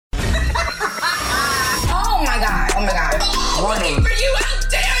Oh my God. Warning. For you, how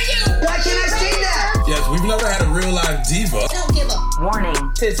dare you? Why can't I see that? Yes, we've never had a real life diva. Don't give up.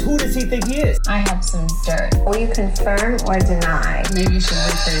 Warning. Says, who does he think he is? I have some dirt. Will you confirm or deny? Maybe you should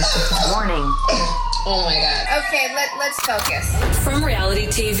rephrase the Warning. Oh my God. Okay, let's focus. From reality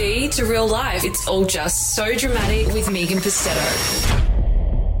TV to real life, it's all just so dramatic with Megan Pistetto.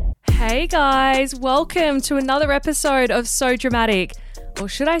 Hey guys, welcome to another episode of So Dramatic. Or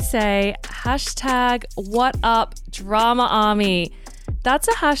should I say, hashtag what up drama army. That's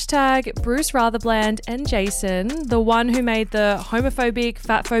a hashtag Bruce Rutherland and Jason, the one who made the homophobic,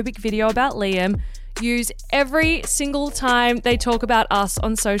 fatphobic video about Liam, use every single time they talk about us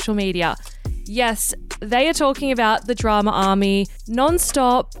on social media. Yes, they are talking about the drama army,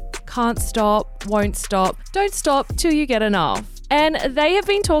 non-stop, can't stop, won't stop, don't stop till you get enough. And they have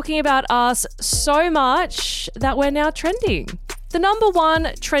been talking about us so much that we're now trending. The number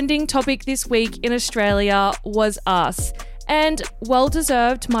one trending topic this week in Australia was us. And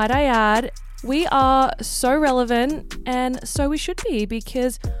well-deserved, might I add. We are so relevant, and so we should be,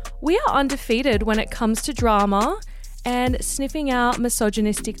 because we are undefeated when it comes to drama and sniffing out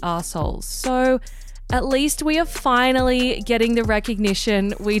misogynistic assholes. So at least we are finally getting the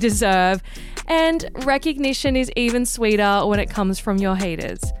recognition we deserve. And recognition is even sweeter when it comes from your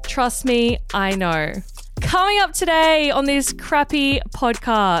haters. Trust me, I know. Coming up today on this crappy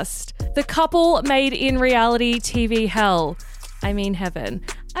podcast, the couple made in reality TV hell. I mean heaven.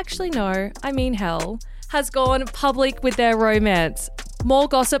 Actually, no, I mean hell. Has gone public with their romance. More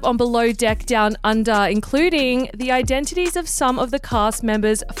gossip on Below Deck Down Under, including the identities of some of the cast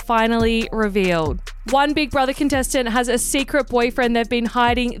members finally revealed. One Big Brother contestant has a secret boyfriend they've been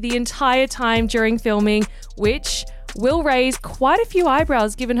hiding the entire time during filming, which will raise quite a few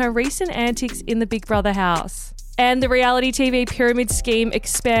eyebrows given her recent antics in the Big Brother house. And the reality TV pyramid scheme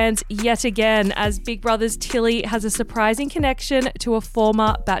expands yet again as Big Brother's Tilly has a surprising connection to a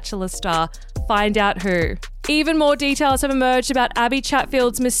former Bachelor star. Find out who. Even more details have emerged about Abby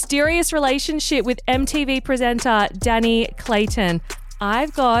Chatfield's mysterious relationship with MTV presenter Danny Clayton.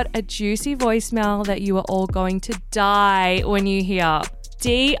 I've got a juicy voicemail that you are all going to die when you hear.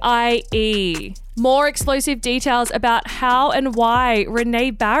 DIE. More explosive details about how and why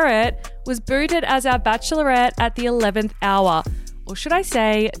Renee Barrett was booted as our Bachelorette at the 11th hour, or should I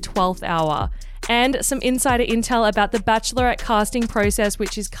say 12th hour, and some insider intel about the Bachelorette casting process,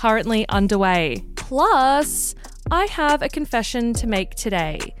 which is currently underway. Plus, I have a confession to make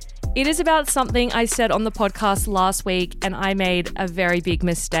today. It is about something I said on the podcast last week, and I made a very big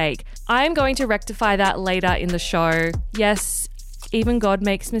mistake. I am going to rectify that later in the show. Yes, even God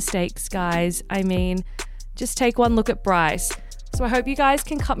makes mistakes, guys. I mean, just take one look at Bryce. So I hope you guys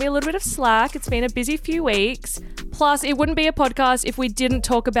can cut me a little bit of slack. It's been a busy few weeks. Plus, it wouldn't be a podcast if we didn't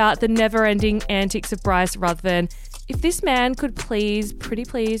talk about the never-ending antics of Bryce Ruthven. If this man could please, pretty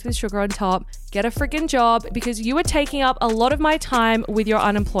please, with sugar on top, get a friggin' job, because you are taking up a lot of my time with your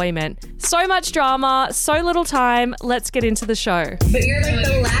unemployment. So much drama, so little time. Let's get into the show. But you're like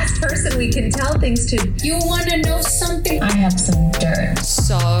the last person we can tell things to. You want to know something? I have some dirt.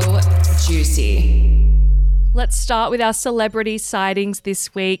 So juicy. Let's start with our celebrity sightings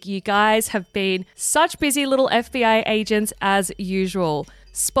this week. You guys have been such busy little FBI agents as usual.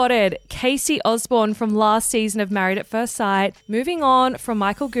 Spotted Casey Osborne from last season of Married at First Sight, moving on from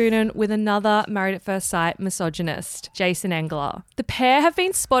Michael Goonan with another Married at First Sight misogynist, Jason Engler. The pair have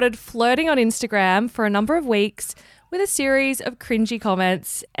been spotted flirting on Instagram for a number of weeks with a series of cringy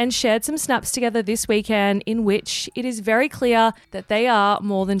comments, and shared some snaps together this weekend in which it is very clear that they are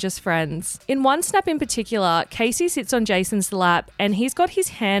more than just friends. In one snap in particular, Casey sits on Jason's lap and he's got his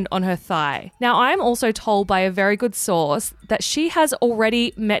hand on her thigh. Now, I am also told by a very good source that she has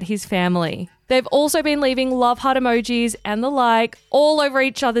already met his family. They've also been leaving love heart emojis and the like all over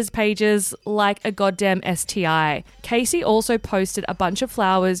each other's pages like a goddamn STI. Casey also posted a bunch of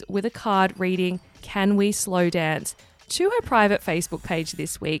flowers with a card reading, "Can we slow dance?" to her private Facebook page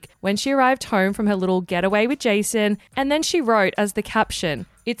this week when she arrived home from her little getaway with Jason, and then she wrote as the caption,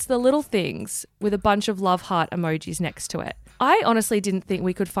 "It's the little things," with a bunch of love heart emojis next to it. I honestly didn't think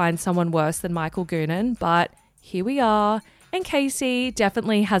we could find someone worse than Michael Goonan, but here we are, and Casey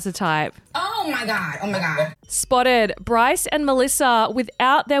definitely has a type. Oh my God. Oh my God. Spotted Bryce and Melissa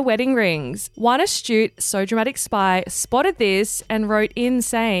without their wedding rings. One astute So Dramatic spy spotted this and wrote in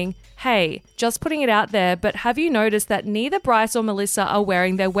saying, "Hey, just putting it out there, but have you noticed that neither Bryce or Melissa are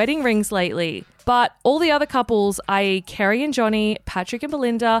wearing their wedding rings lately? But all the other couples, i.e. Kerry and Johnny, Patrick and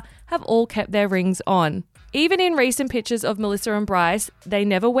Belinda, have all kept their rings on. Even in recent pictures of Melissa and Bryce, they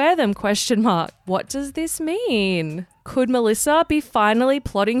never wear them, ? What does this mean? ? could Melissa be finally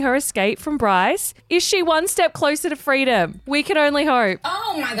plotting her escape from Bryce? Is she one step closer to freedom? We can only hope.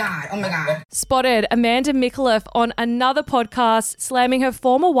 Oh my God. Spotted Amanda Micallef on another podcast slamming her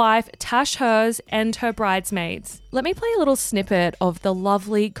former wife, Tash Hers, and her bridesmaids. Let me play a little snippet of the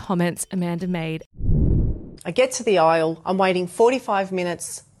lovely comments Amanda made. I get to the aisle. I'm waiting 45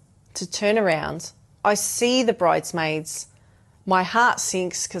 minutes to turn around. I see the bridesmaids. My heart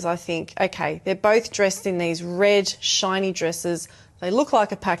sinks because I think, okay, they're both dressed in these red, shiny dresses. They look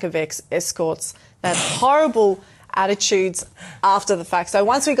like a pack of escorts. They have horrible attitudes after the fact. So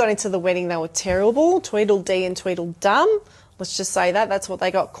once we got into the wedding, they were terrible, Tweedledee and Tweedledum. Let's just say that. That's what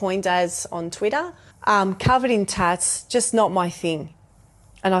they got coined as on Twitter. Covered in tats, just not my thing.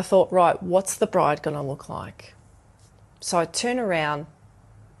 And I thought, right, what's the bride going to look like? So I turn around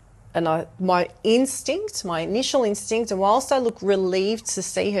and my initial instinct, and whilst I look relieved to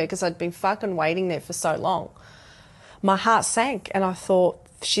see her because I'd been fucking waiting there for so long, my heart sank and I thought,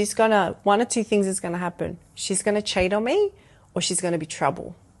 one of two things is going to happen. She's going to cheat on me or she's going to be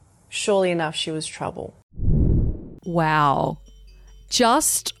trouble. Surely enough, she was trouble. Wow.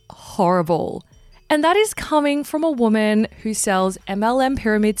 Just horrible. And that is coming from a woman who sells MLM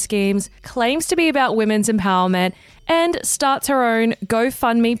pyramid schemes, claims to be about women's empowerment, and starts her own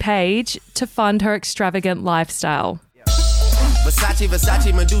GoFundMe page to fund her extravagant lifestyle.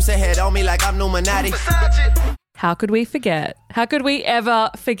 Versace, Medusa head on me like I'm Illuminati. How could we forget? How could we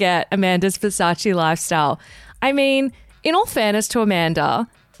ever forget Amanda's Versace lifestyle? I mean, in all fairness to Amanda,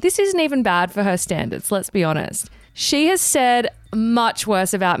 this isn't even bad for her standards, let's be honest. She has said much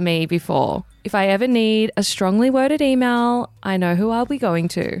worse about me before. If I ever need a strongly worded email, I know who I'll be going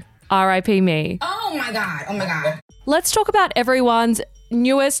to. R.I.P. me. Oh my God. Let's talk about everyone's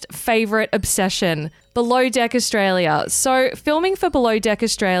newest favourite obsession, Below Deck Australia. So filming for Below Deck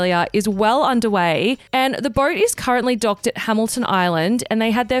Australia is well underway and the boat is currently docked at Hamilton Island, and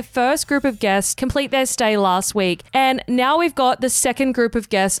they had their first group of guests complete their stay last week, and now we've got the second group of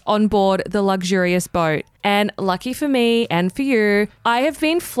guests on board the luxurious boat. And lucky for me and for you, I have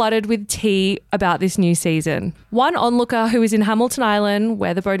been flooded with tea about this new season. One onlooker who is in Hamilton Island,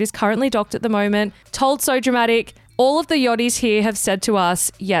 where the boat is currently docked at the moment, told So Dramatic, all of the yachties here have said to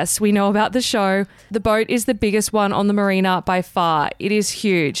us, yes, we know about the show. The boat is the biggest one on the marina by far. It is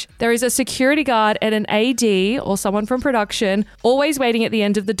huge. There is a security guard and an AD or someone from production always waiting at the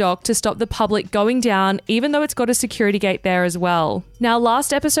end of the dock to stop the public going down, even though it's got a security gate there as well. Now,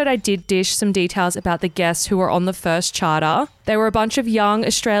 last episode I did dish some details about the guests who were on the first charter. They were a bunch of young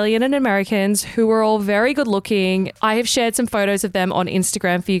Australian and Americans who were all very good looking. I have shared some photos of them on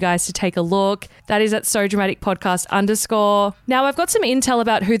Instagram for you guys to take a look. That is at SoDramaticPodcast_. Now, I've got some intel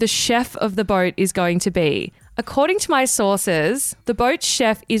about who the chef of the boat is going to be. According to my sources, the boat's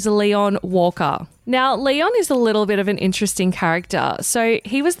chef is Leon Walker. Now, Leon is a little bit of an interesting character. So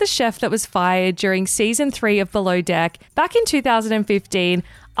he was the chef that was fired during season 3 of Below Deck back in 2015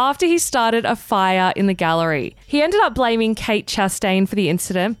 after he started a fire in the gallery. He ended up blaming Kate Chastain for the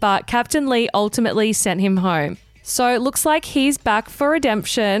incident, but Captain Lee ultimately sent him home. So it looks like he's back for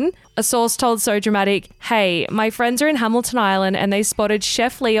redemption. A source told So Dramatic, hey, my friends are in Hamilton Island and they spotted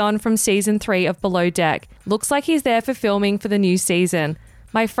Chef Leon from season 3 of Below Deck. Looks like he's there for filming for the new season.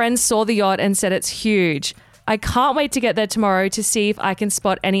 My friends saw the yacht and said it's huge. I can't wait to get there tomorrow to see if I can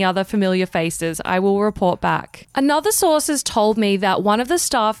spot any other familiar faces. I will report back. Another source has told me that one of the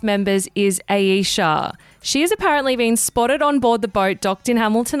staff members is Aisha. She has apparently been spotted on board the boat docked in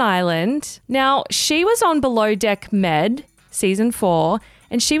Hamilton Island. Now, she was on Below Deck Med, season 4,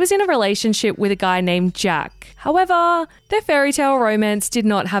 and she was in a relationship with a guy named Jack. However, their fairy tale romance did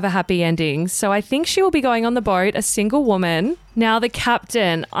not have a happy ending, so I think she will be going on the boat a single woman. Now, the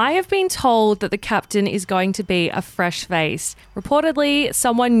captain. I have been told that the captain is going to be a fresh face, reportedly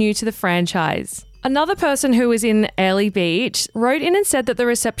someone new to the franchise. Another person who was in Airlie Beach wrote in and said that the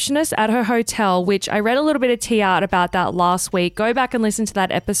receptionist at her hotel, which I read a little bit of tea out about that last week. Go back and listen to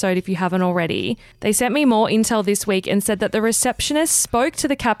that episode if you haven't already. They sent me more intel this week and said that the receptionist spoke to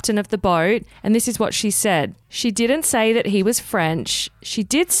the captain of the boat, and this is what she said. She didn't say that he was French. She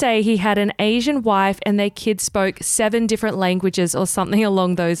did say he had an Asian wife and their kids spoke 7 different languages or something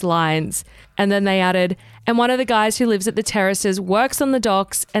along those lines. And then they added, and one of the guys who lives at the terraces works on the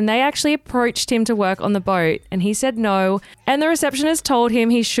docks, and they actually approached him to work on the boat and he said no. And the receptionist told him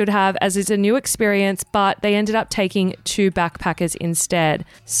he should have, as it's a new experience, but they ended up taking 2 backpackers instead.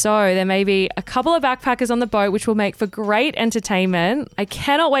 So there may be a couple of backpackers on the boat, which will make for great entertainment. I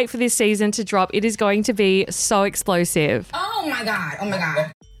cannot wait for this season to drop. It is going to be so explosive. Oh my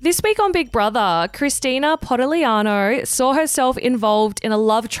God. This week on Big Brother, Christina Pottoliano saw herself involved in a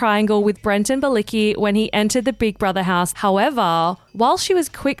love triangle with Brenton Balicki when he entered the Big Brother house. However, while she was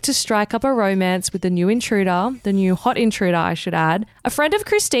quick to strike up a romance with the new hot intruder, I should add, a friend of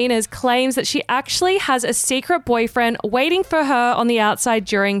Christina's claims that she actually has a secret boyfriend waiting for her on the outside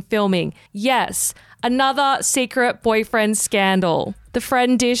during filming. Yes, another secret boyfriend scandal. The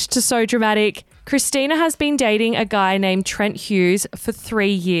friend dished to So Dramatic, Christina has been dating a guy named Trent Hughes for 3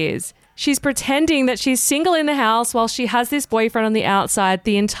 years. She's pretending that she's single in the house while she has this boyfriend on the outside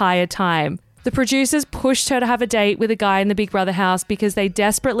the entire time. The producers pushed her to have a date with a guy in the Big Brother house because they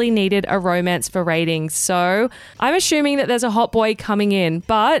desperately needed a romance for ratings. So I'm assuming that there's a hot boy coming in,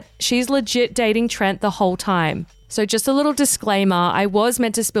 but she's legit dating Trent the whole time. So just a little disclaimer, I was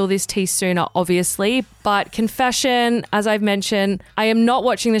meant to spill this tea sooner, obviously, but confession, as I've mentioned, I am not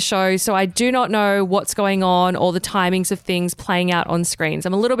watching the show, so I do not know what's going on or the timings of things playing out on screens.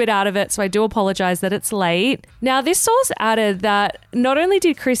 I'm a little bit out of it, so I do apologize that it's late. Now, this source added that not only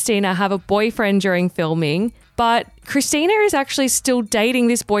did Christina have a boyfriend during filming, but Christina is actually still dating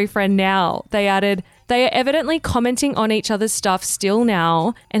this boyfriend now. They added, they are evidently commenting on each other's stuff still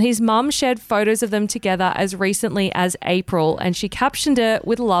now, and his mum shared photos of them together as recently as April, and she captioned it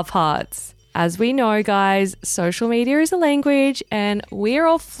with love hearts. As we know, guys, social media is a language, and we're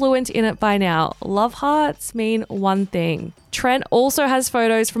all fluent in it by now. Love hearts mean one thing. Trent also has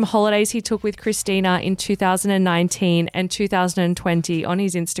photos from holidays he took with Christina in 2019 and 2020 on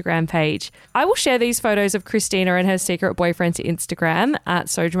his Instagram page. I will share these photos of Christina and her secret boyfriend to Instagram at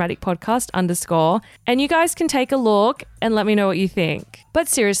SoDramaticPodcast_, and you guys can take a look and let me know what you think. But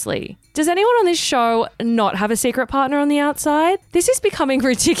seriously, does anyone on this show not have a secret partner on the outside? This is becoming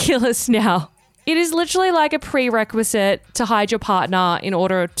ridiculous now. It is literally like a prerequisite to hide your partner in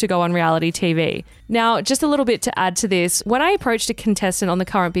order to go on reality TV. Now, just a little bit to add to this, when I approached a contestant on the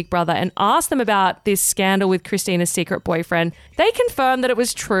current Big Brother and asked them about this scandal with Christina's secret boyfriend, they confirmed that it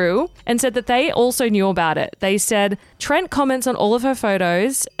was true and said that they also knew about it. They said, Trent comments on all of her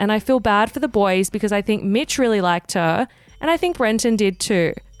photos and I feel bad for the boys because I think Mitch really liked her and I think Brenton did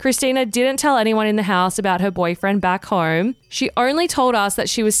too. Christina didn't tell anyone in the house about her boyfriend back home. She only told us that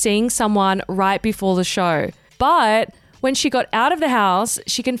she was seeing someone right before the show. But when she got out of the house,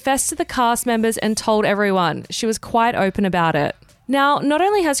 she confessed to the cast members and told everyone. She was quite open about it. Now, not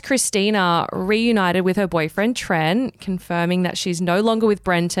only has Christina reunited with her boyfriend Trent, confirming that she's no longer with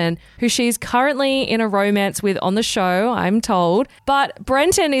Brenton, who she's currently in a romance with on the show, I'm told, but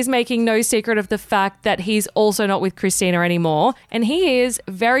Brenton is making no secret of the fact that he's also not with Christina anymore, and he is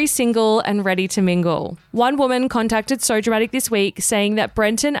very single and ready to mingle. One woman contacted So Dramatic this week saying that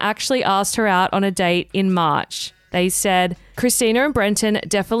Brenton actually asked her out on a date in March. They said, Christina and Brenton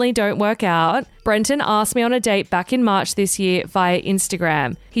definitely don't work out. Brenton asked me on a date back in March this year via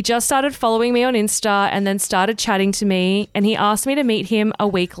Instagram. He just started following me on Insta and then started chatting to me, and he asked me to meet him a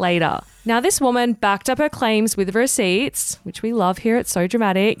week later. Now, this woman backed up her claims with receipts, which we love here at So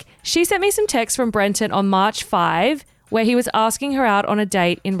Dramatic. She sent me some texts from Brenton on March 5, where he was asking her out on a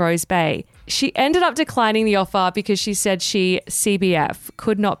date in Rose Bay. She ended up declining the offer because she said she, CBF,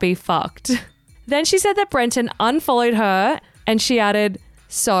 could not be fucked. Then she said that Brenton unfollowed her and she added,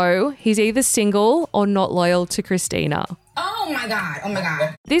 so he's either single or not loyal to Christina. Oh my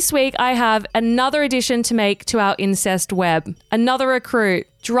God. This week I have another addition to make to our incest web. Another recruit.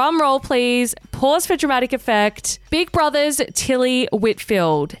 Drum roll please. Pause for dramatic effect. Big Brother's Tilly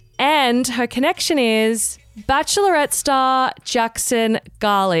Whitfield. And her connection is Bachelorette star Jackson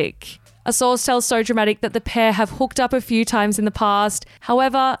Garlick. A source tells So Dramatic that the pair have hooked up a few times in the past.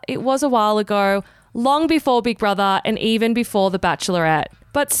 However, it was a while ago, long before Big Brother and even before The Bachelorette.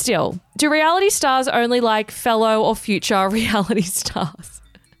 But still, do reality stars only like fellow or future reality stars?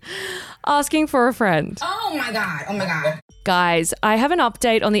 Asking for a friend. Oh my God. Guys, I have an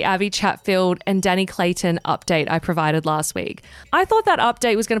update on the Abby Chatfield and Danny Clayton update I provided last week. I thought that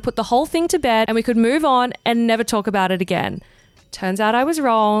update was going to put the whole thing to bed and we could move on and never talk about it again. Turns out I was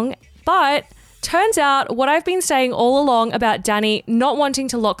wrong. But turns out what I've been saying all along about Danny not wanting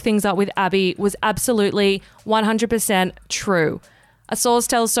to lock things up with Abby was absolutely 100% true. A source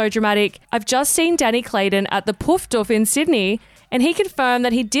tells So Dramatic, I've just seen Danny Clayton at the Poof Doof in Sydney and he confirmed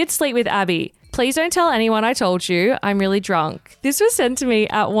that he did sleep with Abby. Please don't tell anyone I told you. I'm really drunk. This was sent to me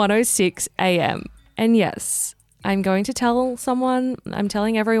at 1:06 a.m. And yes, I'm going to tell someone. I'm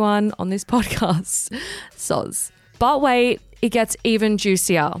telling everyone on this podcast. Soz. But wait, it gets even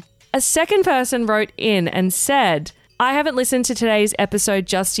juicier. A second person wrote in and said, I haven't listened to today's episode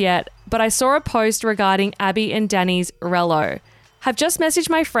just yet, but I saw a post regarding Abby and Danny's relo. Have just messaged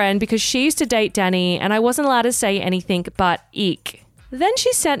my friend because she used to date Danny and I wasn't allowed to say anything but eek. Then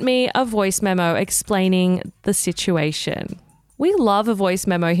she sent me a voice memo explaining the situation. We love a voice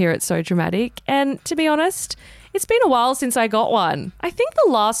memo here at So Dramatic, and to be honest, it's been a while since I got one. I think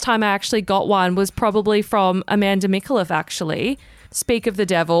the last time I actually got one was probably from Amanda Micallef, actually. Speak of the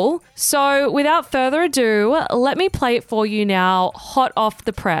devil. So without further ado, let me play it for you now, hot off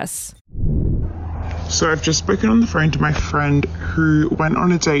the press. So I've just spoken on the phone to my friend who went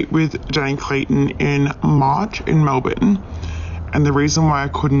on a date with Danny Clayton in March in Melbourne. And the reason why I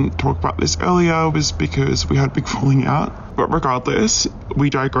couldn't talk about this earlier was because we had a big falling out. But regardless, we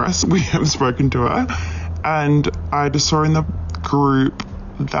digress. We have spoken to her. And I just saw in the group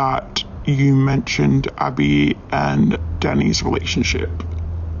that you mentioned Abby and Danny's relationship.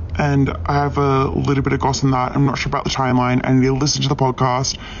 And I have a little bit of goss on that. I'm not sure about the timeline. I need to listen to the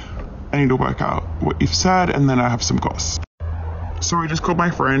podcast. I need to work out what you've said, and then I have some goss. So I just called my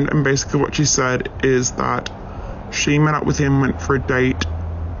friend, and basically what she said is that she met up with him, went for a date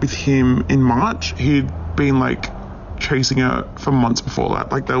with him in March. He'd been chasing her for months before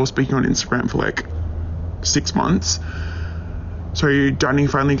that. They were speaking on Instagram for 6 months. So Danny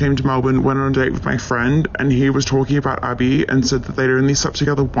finally came to Melbourne, went on a date with my friend, and he was talking about Abby and said that they'd only slept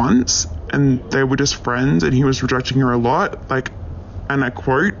together once and they were just friends, and he was rejecting her a lot, and I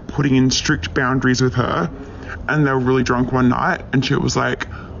quote, putting in strict boundaries with her. And they were really drunk one night, and she was like,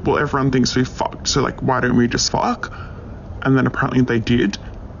 well, everyone thinks we fucked, so why don't we just fuck? And then apparently they did.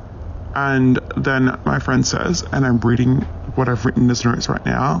 And then my friend says, and I'm reading what I've written as notes right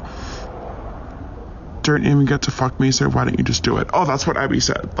now, don't even get to fuck me, so why don't you just do it? Oh, that's what Abby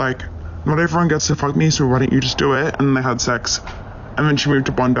said. Not everyone gets to fuck me, so why don't you just do it? And they had sex. And then she moved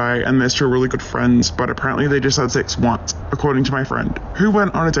to Bondi, and they're still really good friends, but apparently they just had sex once, according to my friend, who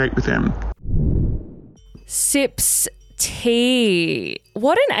went on a date with him. Sips tea.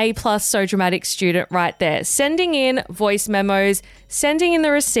 What an A+ So Dramatic student right there. Sending in voice memos, sending in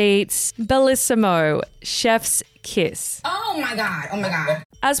the receipts. Bellissimo. Chef's kiss. Oh my God. Oh my God.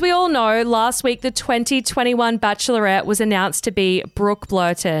 As we all know, last week the 2021 Bachelorette was announced to be Brooke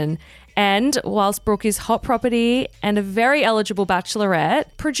Blurton. And whilst Brooke is hot property and a very eligible bachelorette,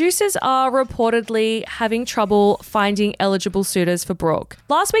 producers are reportedly having trouble finding eligible suitors for Brooke.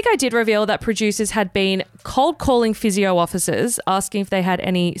 Last week I did reveal that producers had been cold calling physio offices, asking if they had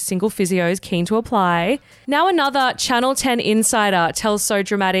any single physios keen to apply. Now another Channel 10 insider tells So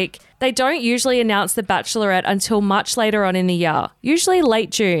Dramatic they don't usually announce the Bachelorette until much later on in the year, usually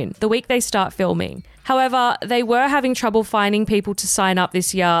late June, the week they start filming. However, they were having trouble finding people to sign up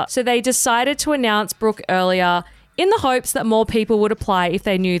this year, so they decided to announce Brooke earlier in the hopes that more people would apply if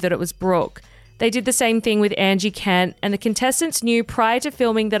they knew that it was Brooke. They did the same thing with Angie Kent, and the contestants knew prior to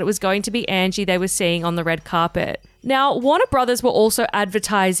filming that it was going to be Angie they were seeing on the red carpet. Now, Warner Brothers were also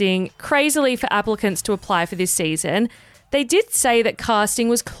advertising crazily for applicants to apply for this season. They did say that casting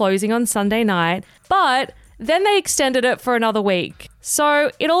was closing on Sunday night, but then they extended it for another week.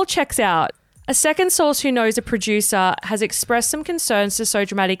 So it all checks out. A second source who knows a producer has expressed some concerns to So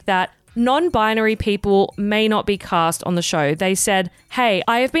Dramatic that non-binary people may not be cast on the show. They said, hey,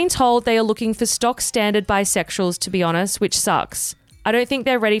 I have been told they are looking for stock standard bisexuals, to be honest, which sucks. I don't think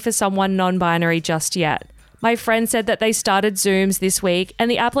they're ready for someone non-binary just yet. My friend said that they started Zooms this week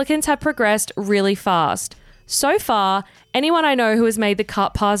and the applicants have progressed really fast. So far, anyone I know who has made the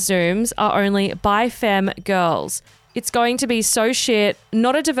cut past Zooms are only bi-femme girls. It's going to be so shit,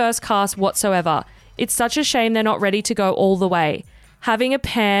 not a diverse cast whatsoever. It's such a shame they're not ready to go all the way. Having a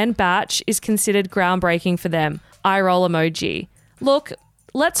pan batch is considered groundbreaking for them. Eye roll emoji. Look,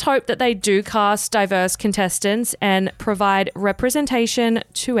 let's hope that they do cast diverse contestants and provide representation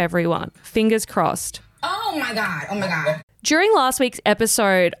to everyone. Fingers crossed. Oh my God. Oh my God. During last week's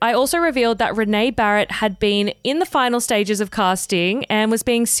episode, I also revealed that Renee Barrett had been in the final stages of casting and was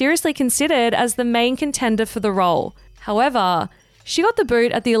being seriously considered as the main contender for the role. However, she got the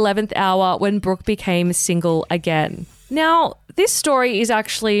boot at the 11th hour when Brooke became single again. Now, this story is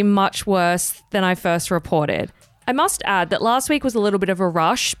actually much worse than I first reported. I must add that last week was a little bit of a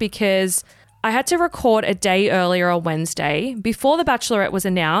rush because I had to record a day earlier on Wednesday before the Bachelorette was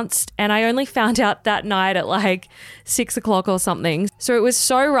announced, and I only found out that night at 6 o'clock or something. So it was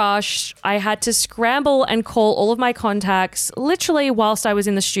so rushed. I had to scramble and call all of my contacts literally whilst I was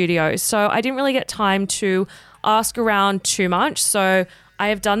in the studio. So I didn't really get time to ask around too much. So I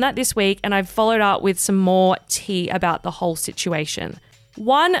have done that this week, and I've followed up with some more tea about the whole situation.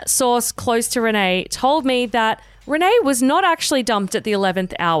 One source close to Renee told me that Renee was not actually dumped at the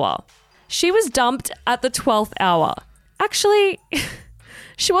 11th hour. She was dumped at the 12th hour. Actually,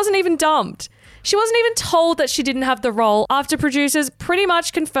 she wasn't even dumped. She wasn't even told that she didn't have the role after producers pretty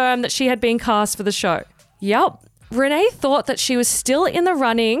much confirmed that she had been cast for the show. Yup, Renee thought that she was still in the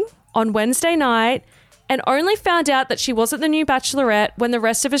running on Wednesday night and only found out that she wasn't the new Bachelorette when the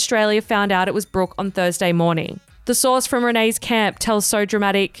rest of Australia found out it was Brooke on Thursday morning. The source from Renee's camp tells So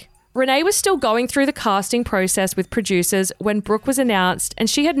Dramatic, Renee was still going through the casting process with producers when Brooke was announced, and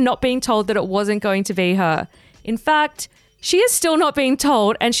she had not been told that it wasn't going to be her. In fact, she is still not being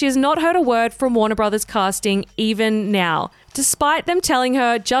told, and she has not heard a word from Warner Brothers Casting even now, despite them telling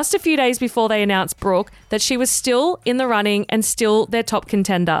her just a few days before they announced Brooke that she was still in the running and still their top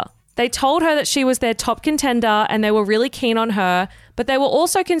contender. They told her that she was their top contender and they were really keen on her, but they were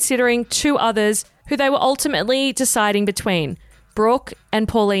also considering two others who they were ultimately deciding between, Brooke and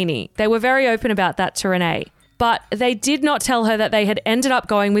Paulini. They were very open about that to Renee. But they did not tell her that they had ended up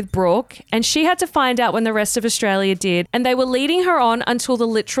going with Brooke, and she had to find out when the rest of Australia did, and they were leading her on until the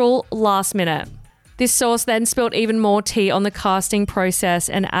literal last minute. This source then spilled even more tea on the casting process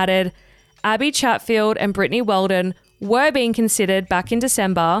and added, Abby Chatfield and Brittany Weldon were being considered back in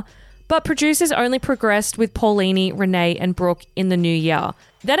December, but producers only progressed with Paulini, Renee and Brooke in the new year.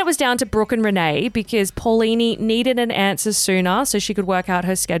 Then it was down to Brooke and Renee because Paulini needed an answer sooner so she could work out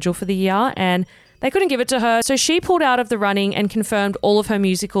her schedule for the year, and they couldn't give it to her, so she pulled out of the running and confirmed all of her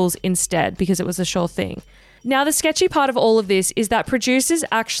musicals instead because it was a sure thing. Now, the sketchy part of all of this is that producers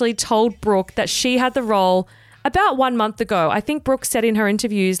actually told Brooke that she had the role about 1 month ago. I think Brooke said in her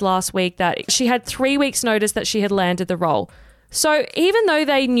interviews last week that she had 3 weeks' notice that she had landed the role. So even though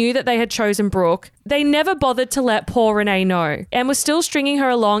they knew that they had chosen Brooke, they never bothered to let poor Renee know and were still stringing her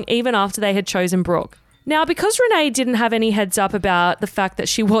along even after they had chosen Brooke. Now, because Renee didn't have any heads up about the fact that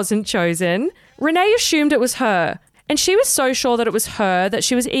she wasn't chosen, Renee assumed it was her. And she was so sure that it was her that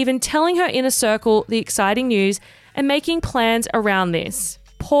she was even telling her inner circle the exciting news and making plans around this.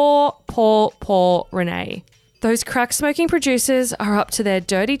 Poor Renee. Those crack-smoking producers are up to their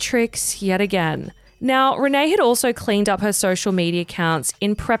dirty tricks yet again. Now, Renee had also cleaned up her social media accounts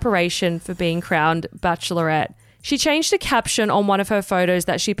in preparation for being crowned Bachelorette. She changed a caption on one of her photos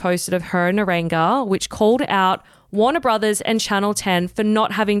that she posted of her and Naranga, which called out Warner Brothers and Channel 10 for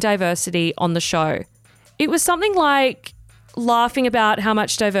not having diversity on the show. It was something like laughing about how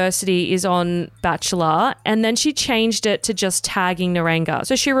much diversity is on Bachelor, and then she changed it to just tagging Naranga.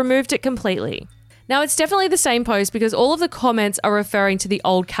 So she removed it completely. Now, it's definitely the same post because all of the comments are referring to the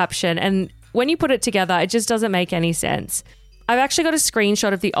old caption, and when you put it together, it just doesn't make any sense. I've actually got a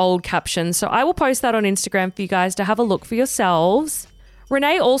screenshot of the old caption, so I will post that on Instagram for you guys to have a look for yourselves.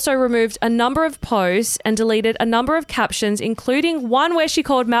 Renee also removed a number of posts and deleted a number of captions, including one where she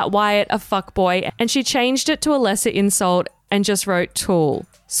called Matt Wyatt a fuckboy, and she changed it to a lesser insult and just wrote tool.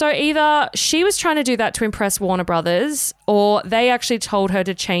 So either she was trying to do that to impress Warner Brothers, or they actually told her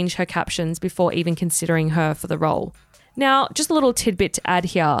to change her captions before even considering her for the role. Now, just a little tidbit to add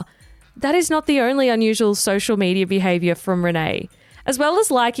here. That is not the only unusual social media behavior from Renee. As well as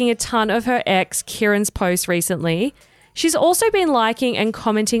liking a ton of her ex, Kieran's posts recently, she's also been liking and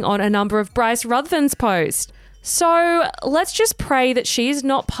commenting on a number of Bryce Ruthven's posts. So let's just pray that she's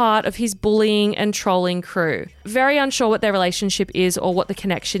not part of his bullying and trolling crew. Very unsure what their relationship is or what the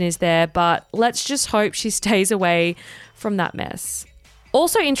connection is there, but let's just hope she stays away from that mess.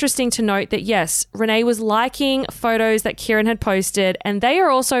 Also interesting to note that, yes, Renee was liking photos that Kieran had posted, and they are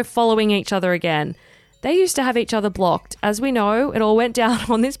also following each other again. They used to have each other blocked. As we know, it all went down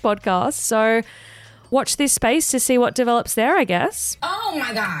on this podcast, so watch this space to see what develops there, I guess. Oh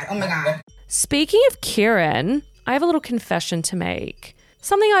my God. Speaking of Kieran, I have a little confession to make.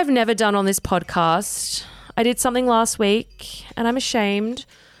 Something I've never done on this podcast. I did something last week, and I'm ashamed.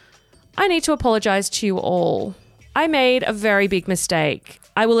 I need to apologize to you all. I made a very big mistake.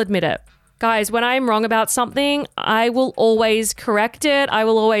 I will admit it. Guys, when I'm wrong about something, I will always correct it. I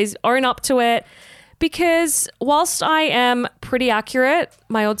will always own up to it because whilst I am pretty accurate,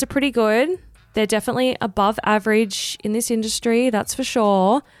 my odds are pretty good. They're definitely above average in this industry, that's for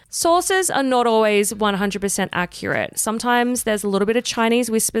sure. Sources are not always 100% accurate. Sometimes there's a little bit of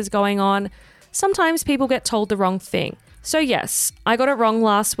Chinese whispers going on. Sometimes people get told the wrong thing. So yes, I got it wrong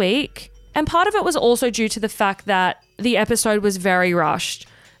last week. And part of it was also due to the fact that the episode was very rushed.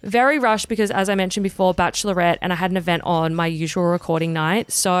 Very rushed because, as I mentioned before, Bachelorette, and I had an event on my usual recording night.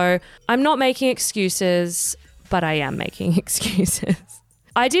 So I'm not making excuses, but I am making excuses.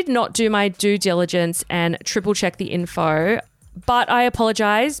 I did not do my due diligence and triple check the info, but I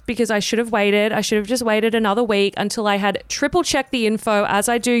apologize because I should have waited. I should have just waited another week until I had triple checked the info as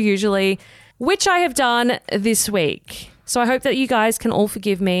I do usually, which I have done this week. So I hope that you guys can all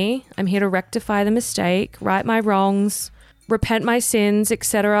forgive me. I'm here to rectify the mistake, right my wrongs, repent my sins,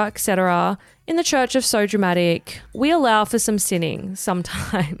 etc., etc. In the Church of So Dramatic, we allow for some sinning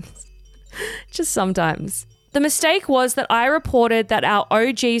sometimes. Just sometimes. The mistake was that I reported that our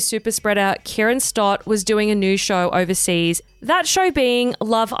OG super spreader, Kieran Stott, was doing a new show overseas, that show being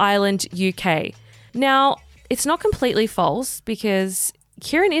Love Island UK. Now, it's not completely false because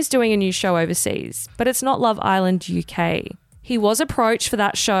Kieran is doing a new show overseas, but it's not Love Island UK. He was approached for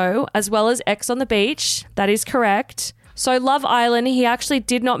that show as well as X on the Beach. That is correct. So Love Island, he actually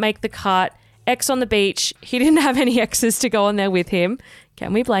did not make the cut. X on the Beach, he didn't have any exes to go on there with him.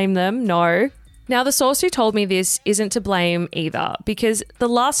 Can we blame them? No. Now, the source who told me this isn't to blame either, because the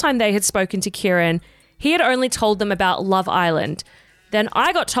last time they had spoken to Kieran, he had only told them about Love Island. Then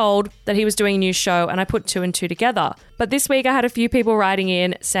I got told that he was doing a new show and I put 2 and 2 together. But this week I had a few people writing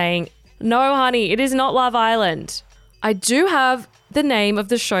in saying, no, honey, it is not Love Island. I do have the name of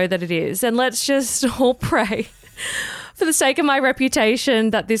the show that it is, and let's just all pray for the sake of my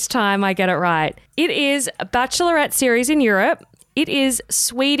reputation that this time I get it right. It is a Bachelorette series in Europe. It is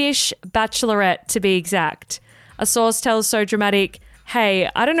Swedish Bachelorette, to be exact. A source tells So Dramatic, hey,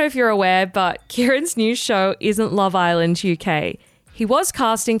 I don't know if you're aware, but Kieran's new show isn't Love Island UK. He was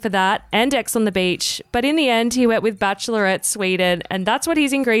casting for that and X on the Beach, but in the end he went with Bachelorette Sweden, and that's what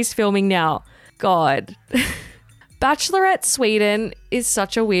he's in Greece filming now. God. Bachelorette Sweden is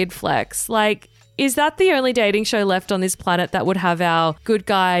such a weird flex. Like, is that the only dating show left on this planet that would have our good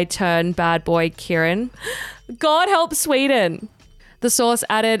guy turned bad boy Kieran? God help Sweden. The source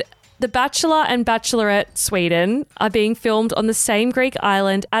added, The Bachelor and Bachelorette Sweden are being filmed on the same Greek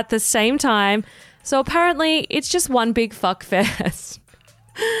island at the same time, so apparently it's just one big fuck fest.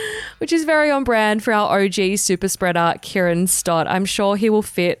 Which is very on brand for our OG super spreader, Kieran Stott. I'm sure he will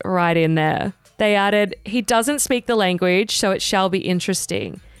fit right in there. They added, he doesn't speak the language, so it shall be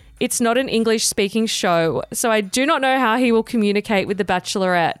interesting. It's not an English-speaking show, so I do not know how he will communicate with the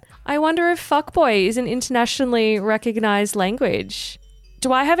Bachelorette. I wonder if fuckboy is an internationally recognised language.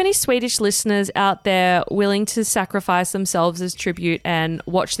 Do I have any Swedish listeners out there willing to sacrifice themselves as tribute and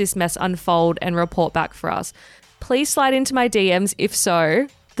watch this mess unfold and report back for us? Please slide into my DMs if so.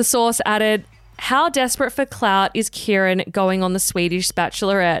 The source added, how desperate for clout is Kieran going on the Swedish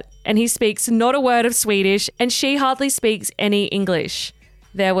Bachelorette? And he speaks not a word of Swedish and she hardly speaks any English.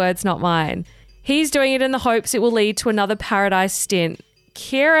 Their words, not mine. He's doing it in the hopes it will lead to another paradise stint.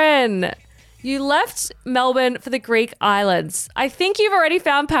 Kieran, you left Melbourne for the Greek islands. I think you've already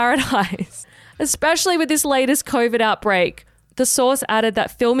found paradise, especially with this latest COVID outbreak. The source added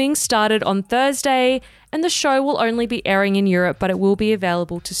that filming started on Thursday and the show will only be airing in Europe, but it will be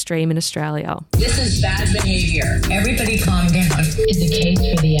available to stream in Australia. This is bad behavior. Everybody calm down. Is a case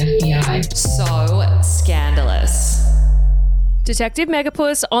for the FBI. So scandalous. Detective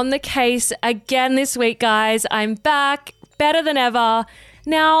Megapus on the case again this week, guys. I'm back, better than ever.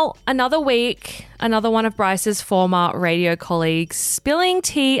 Now, another week, another one of Bryce's former radio colleagues spilling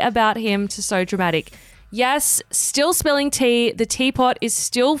tea about him to So Dramatic. Yes, still spilling tea. The teapot is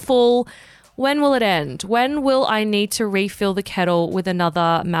still full. When will it end? When will I need to refill the kettle with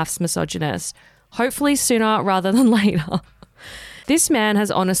another MAFS misogynist? Hopefully sooner rather than later. This man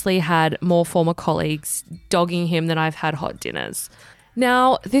has honestly had more former colleagues dogging him than I've had hot dinners.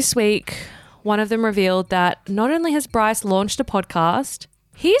 Now, this week, one of them revealed that not only has Bryce launched a podcast,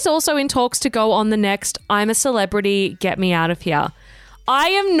 he's also in talks to go on the next I'm a Celebrity, Get Me Out of Here. I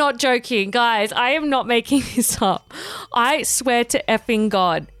am not joking, guys. I am not making this up. I swear to effing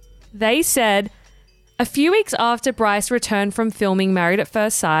God. They said a few weeks after Bryce returned from filming Married at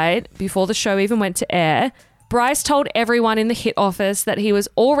First Sight, before the show even went to air, Bryce told everyone in the hit office that he was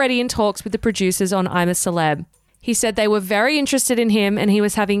already in talks with the producers on I'm a Celeb. He said they were very interested in him and he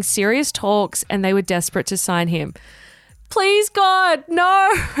was having serious talks and they were desperate to sign him. Please, God,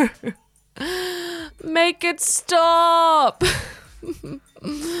 no. Make it stop.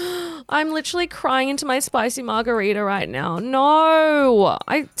 I'm literally crying into my spicy margarita right now. No.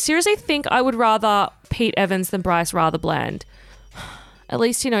 I seriously think I would rather Pete Evans than Bryce Rather-Bland. At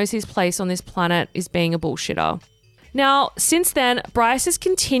least he knows his place on this planet is being a bullshitter. Now, since then, Bryce has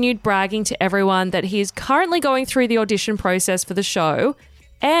continued bragging to everyone that he is currently going through the audition process for the show,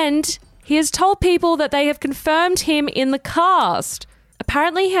 and he has told people that they have confirmed him in the cast.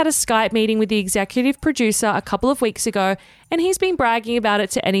 Apparently, he had a Skype meeting with the executive producer a couple of weeks ago, and he's been bragging about it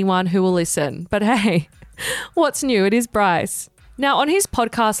to anyone who will listen. But hey, what's new? It is Bryce. Now, on his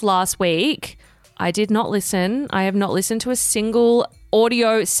podcast last week, I did not listen. I have not listened to a single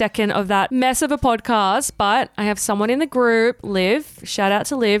audio second of that mess of a podcast, but I have someone in the group, Liv, shout out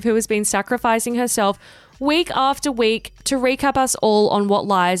to Liv, who has been sacrificing herself week after week to recap us all on what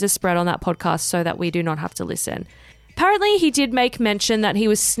lies are spread on that podcast so that we do not have to listen. Apparently, he did make mention that he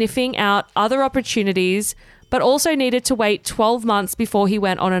was sniffing out other opportunities, but also needed to wait 12 months before he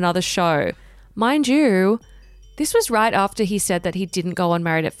went on another show. Mind you, This was right after he said that he didn't go on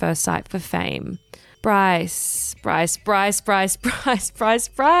Married at First Sight for fame. Bryce. Which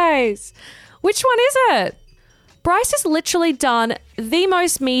one is it? Bryce has literally done the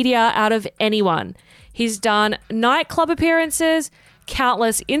most media out of anyone. He's done nightclub appearances,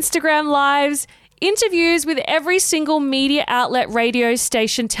 countless Instagram lives, interviews with every single media outlet, radio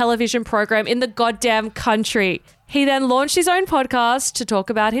station, television program in the goddamn country. He then launched his own podcast to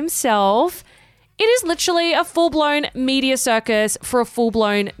talk about himself. It is literally a full-blown media circus for a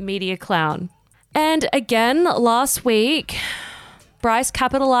full-blown media clown. And again, last week, Bryce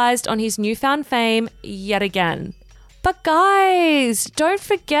capitalized on his newfound fame yet again. But guys, don't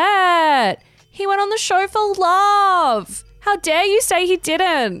forget, he went on the show for love. How dare you say he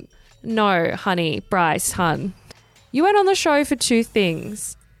didn't? No, honey, Bryce, hun. You went on the show for two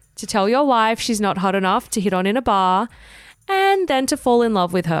things. To tell your wife she's not hot enough to hit on in a bar, and then to fall in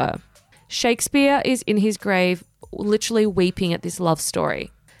love with her. Shakespeare is in his grave, literally weeping at this love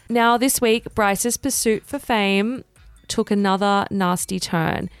story. Now, this week, Bryce's pursuit for fame took another nasty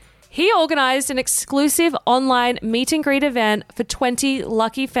turn. He organised an exclusive online meet and greet event for 20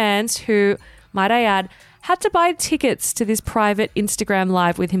 lucky fans who, might I add, had to buy tickets to this private Instagram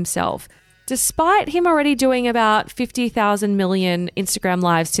live with himself, despite him already doing about 50,000 million Instagram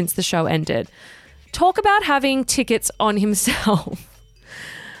lives since the show ended. Talk about having tickets on himself.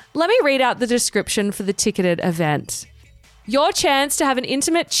 Let me read out the description for the ticketed event. Your chance to have an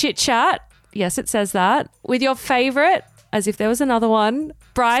intimate chit-chat, yes, it says that, with your favourite, as if there was another one,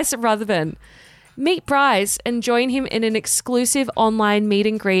 Bryce Rutherford. Meet Bryce and join him in an exclusive online meet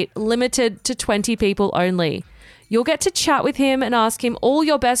and greet limited to 20 people only. You'll get to chat with him and ask him all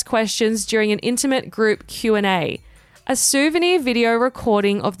your best questions during an intimate group Q&A. A souvenir video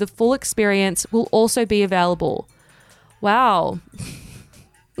recording of the full experience will also be available. Wow.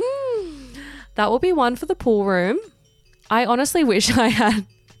 That will be one for the pool room. I honestly wish I had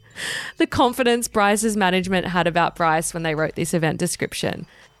the confidence Bryce's management had about Bryce when they wrote this event description.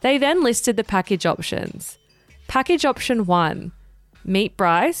 They then listed the package options. Package option 1, meet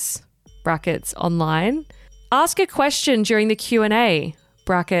Bryce, brackets, online. Ask a question during the Q&A,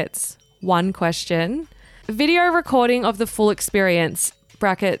 brackets, 1 question. Video recording of the full experience,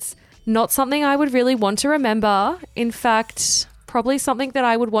 brackets, not something I would really want to remember. In fact, probably something that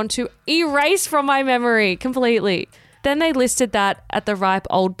I would want to erase from my memory completely. Then they listed that at the ripe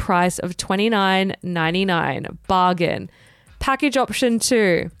old price of $29.99. Bargain. Package option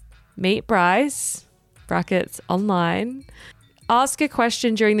 2, meet Bryce, brackets, online. Ask a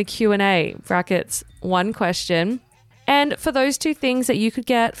question during the Q&A, brackets, 1 question. And for those 2 things that you could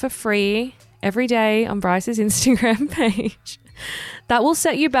get for free every day on Bryce's Instagram page, that will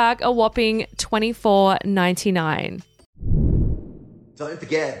set you back a whopping $24.99. Don't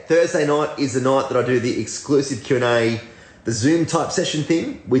forget, Thursday night is the night that I do the exclusive Q&A, the Zoom type session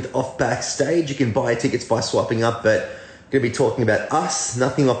thing with Off Backstage. You can buy tickets by swiping up, but I'm going to be talking about us,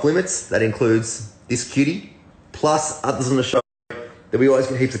 nothing off limits. That includes this cutie, plus others on the show that we always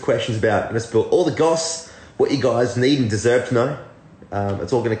get heaps of questions about. I'm going to spill all the goss, what you guys need and deserve to know.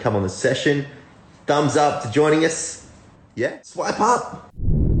 It's all going to come on the session. Thumbs up to joining us. Yeah, swipe up.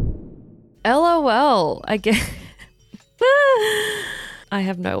 LOL, again. I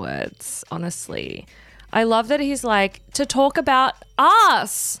have no words, honestly. I love that he's like, to talk about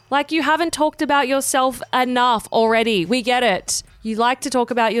us. Like, you haven't talked about yourself enough already. We get it. You like to talk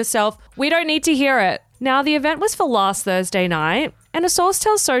about yourself. We don't need to hear it. Now, the event was for last Thursday night, and a source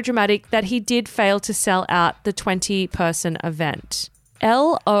tells So Dramatic that he did fail to sell out the 20-person event.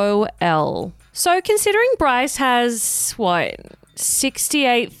 LOL. So considering Bryce has,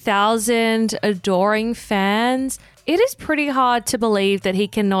 68,000 adoring fans, it is pretty hard to believe that he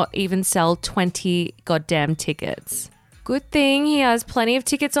cannot even sell 20 goddamn tickets. Good thing he has plenty of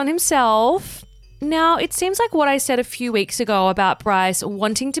tickets on himself. Now, it seems like what I said a few weeks ago about Bryce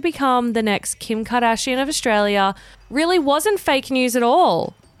wanting to become the next Kim Kardashian of Australia really wasn't fake news at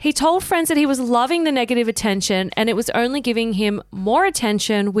all. He told friends that he was loving the negative attention and it was only giving him more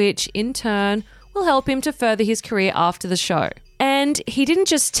attention, which in turn will help him to further his career after the show. And he didn't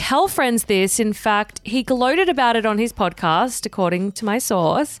just tell friends this. In fact, he gloated about it on his podcast, according to my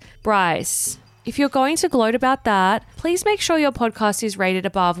source. Bryce, if you're going to gloat about that, please make sure your podcast is rated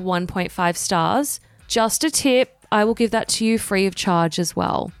above 1.5 stars. Just a tip, I will give that to you free of charge as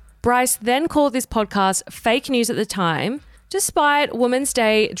well. Bryce then called this podcast fake news at the time, despite Women's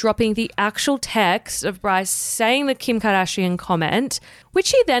Day dropping the actual text of Bryce saying the Kim Kardashian comment,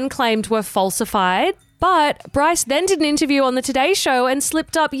 which he then claimed were falsified. But Bryce then did an interview on the Today Show and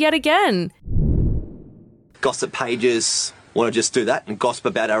slipped up yet again. Gossip pages want to just do that and gossip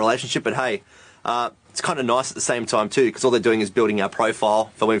about our relationship, but hey, it's kind of nice at the same time too, because all they're doing is building our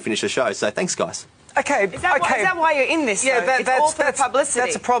profile for when we finish the show. So thanks, guys. Okay. Is that why you're in this? Yeah, it's all for the publicity.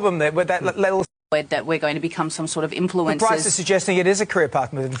 That's a problem there with that little. That we're going to become some sort of influencers. Bryce is suggesting it is a career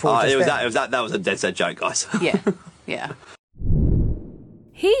path moving forward. That was a dead set joke, guys. Yeah.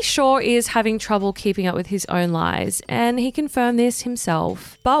 He sure is having trouble keeping up with his own lies, and he confirmed this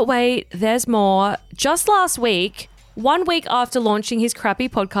himself. But wait, there's more. Just last week, 1 week after launching his crappy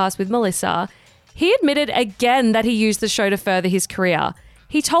podcast with Melissa, he admitted again that he used the show to further his career.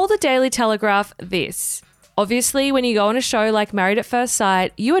 He told the Daily Telegraph this. Obviously, when you go on a show like Married at First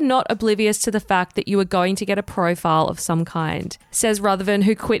Sight, you are not oblivious to the fact that you are going to get a profile of some kind, says Rutherford,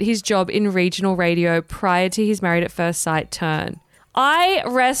 who quit his job in regional radio prior to his Married at First Sight turn. I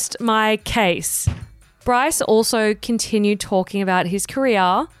rest my case. Bryce also continued talking about his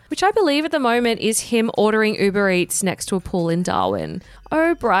career, which I believe at the moment is him ordering Uber Eats next to a pool in Darwin.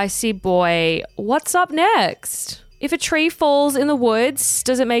 Oh, Brycey boy, what's up next? If a tree falls in the woods,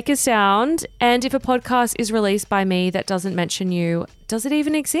 does it make a sound? And if a podcast is released by me that doesn't mention you, does it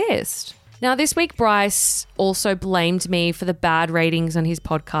even exist? Now, this week, Bryce also blamed me for the bad ratings on his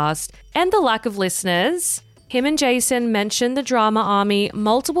podcast and the lack of listeners. Him and Jason mentioned the Drama Army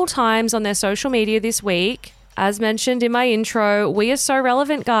multiple times on their social media this week. As mentioned in my intro, we are so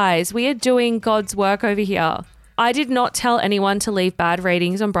relevant, guys. We are doing God's work over here. I did not tell anyone to leave bad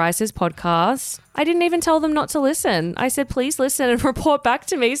ratings on Bryce's podcast. I didn't even tell them not to listen. I said, please listen and report back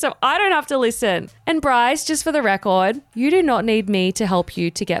to me so I don't have to listen. And Bryce, just for the record, you do not need me to help you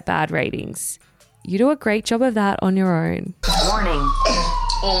to get bad ratings. You do a great job of that on your own. Warning.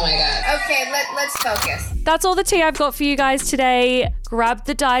 Oh my God. Okay, let's focus. That's all the tea I've got for you guys today. Grab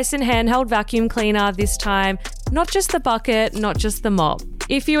the Dyson handheld vacuum cleaner this time. Not just the bucket, not just the mop.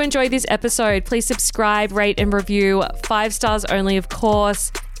 If you enjoyed this episode, please subscribe, rate and review. 5 stars only, of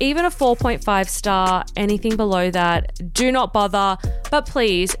course. Even a 4.5 star, anything below that, do not bother. But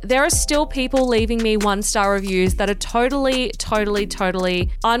please, there are still people leaving me 1-star reviews that are totally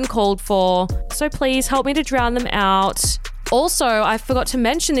uncalled for. So please help me to drown them out. Also, I forgot to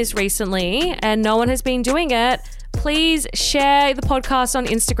mention this recently, and no one has been doing it. Please share the podcast on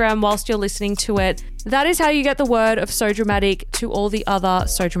Instagram whilst you're listening to it. That is how you get the word of So Dramatic to all the other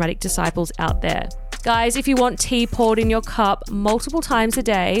So Dramatic disciples out there. Guys, if you want tea poured in your cup multiple times a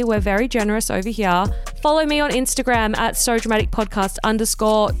day, we're very generous over here. Follow me on Instagram at So Dramatic Podcast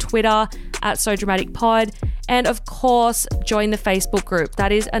 _, Twitter at So Dramatic Pod, and of course, join the Facebook group.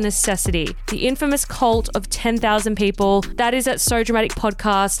 That is a necessity. The infamous cult of 10,000 people. That is at So Dramatic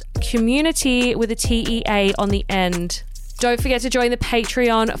Podcast Community with a TEA on the end. Don't forget to join the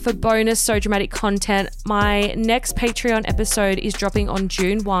Patreon for bonus So Dramatic content. My next Patreon episode is dropping on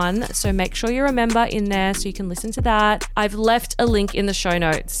June 1, so make sure you're a member in there so you can listen to that. I've left a link in the show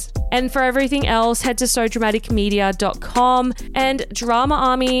notes. And for everything else, head to sodramaticmedia.com. And Drama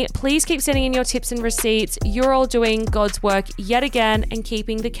Army, please keep sending in your tips and receipts. You're all doing God's work yet again and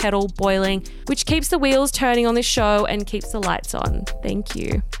keeping the kettle boiling, which keeps the wheels turning on this show and keeps the lights on. Thank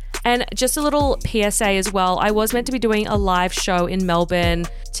you. And just a little PSA as well. I was meant to be doing a live show in Melbourne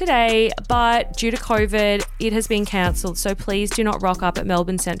today, but due to COVID, it has been cancelled. So please do not rock up at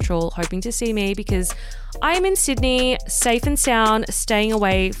Melbourne Central hoping to see me because I am in Sydney, safe and sound, staying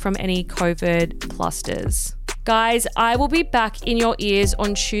away from any COVID clusters. Guys, I will be back in your ears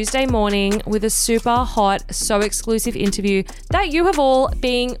on Tuesday morning with a super hot, so exclusive interview that you have all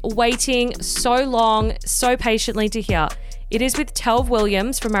been waiting so long, so patiently to hear. It is with Telv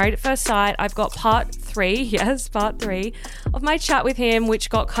Williams from Married at First Sight. I've got part 3 of my chat with him, which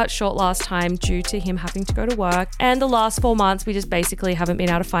got cut short last time due to him having to go to work. And the last 4 months, we just basically haven't been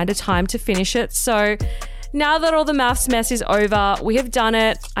able to find a time to finish it. So now that all the MAFS mess is over, we have done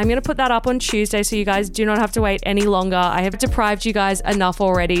it. I'm going to put that up on Tuesday so you guys do not have to wait any longer. I have deprived you guys enough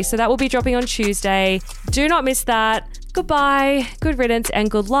already. So that will be dropping on Tuesday. Do not miss that. Goodbye, good riddance, and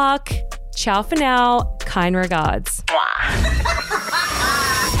good luck. Ciao for now. Kind regards.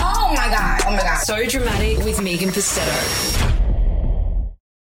 Oh my God. So Dramatic with Megan Pistetto.